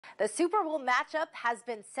The Super Bowl matchup has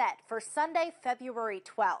been set for Sunday, February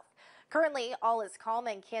 12th. Currently, all is calm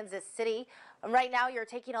in Kansas City. Right now, you're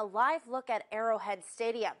taking a live look at Arrowhead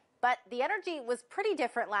Stadium, but the energy was pretty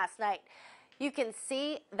different last night. You can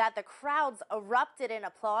see that the crowds erupted in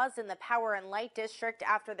applause in the Power and Light District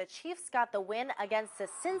after the Chiefs got the win against the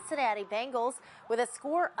Cincinnati Bengals with a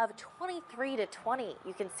score of 23-20.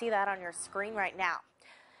 You can see that on your screen right now.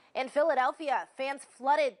 In Philadelphia, fans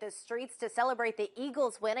flooded the streets to celebrate the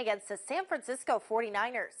Eagles' win against the San Francisco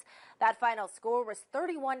 49ers. That final score was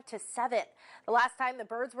 31-7. The last time the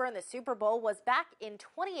Birds were in the Super Bowl was back in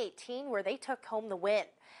 2018, where they took home the win.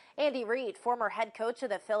 Andy Reid, former head coach of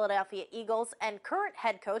the Philadelphia Eagles and current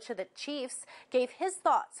head coach of the Chiefs, gave his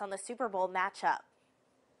thoughts on the Super Bowl matchup.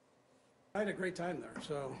 I had a great time there.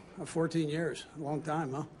 So 14 years, a long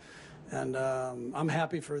time, huh? And I'm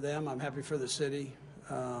happy for them. I'm happy for the city.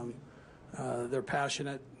 They're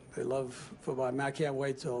passionate. They love football. I can't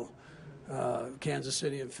wait till Kansas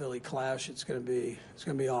City and Philly clash. It's gonna be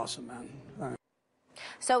awesome, man.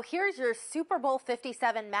 So here's your Super Bowl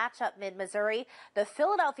 57 matchup mid-Missouri, the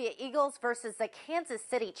Philadelphia Eagles versus the Kansas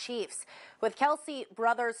City Chiefs, with Kelsey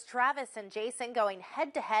brothers Travis and Jason going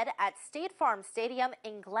head-to-head at State Farm Stadium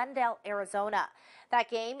in Glendale, Arizona.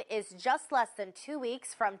 That game is just less than 2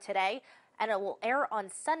 weeks from today, and it will air on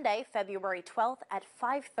Sunday, February 12th at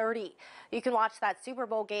 5:30. You can watch that Super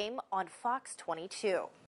Bowl game on Fox 22.